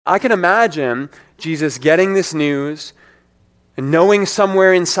I can imagine Jesus getting this news and knowing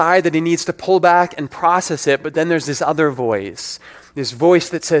somewhere inside that he needs to pull back and process it, but then there's this other voice, this voice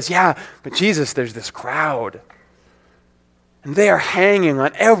that says, yeah, but Jesus, there's this crowd. And they are hanging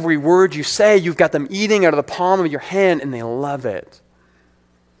on every word you say. You've got them eating out of the palm of your hand, and they love it.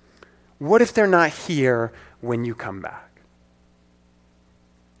 What if they're not here when you come back?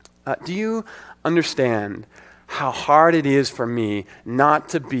 Do you understand how hard it is for me not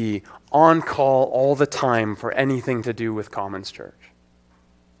to be on call all the time for anything to do with Commons Church?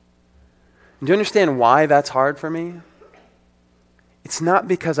 Do you understand why that's hard for me? It's not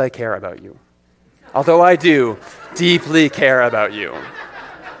because I care about you, although I do deeply care about you.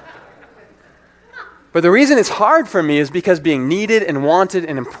 But the reason it's hard for me is because being needed and wanted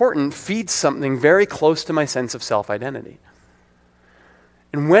and important feeds something very close to my sense of self-identity.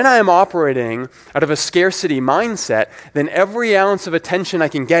 And when I am operating out of a scarcity mindset, then every ounce of attention I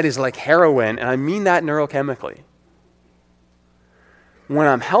can get is like heroin, and I mean that neurochemically. When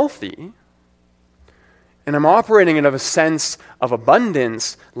I'm healthy, and I'm operating out of a sense of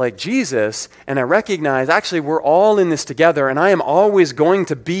abundance like Jesus, and I recognize, actually, we're all in this together, and I am always going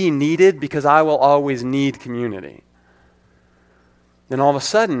to be needed because I will always need community. Then all of a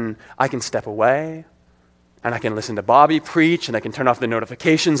sudden, I can step away, and I can listen to Bobby preach, and I can turn off the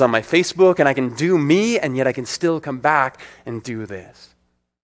notifications on my Facebook, and I can do me, and yet I can still come back and do this.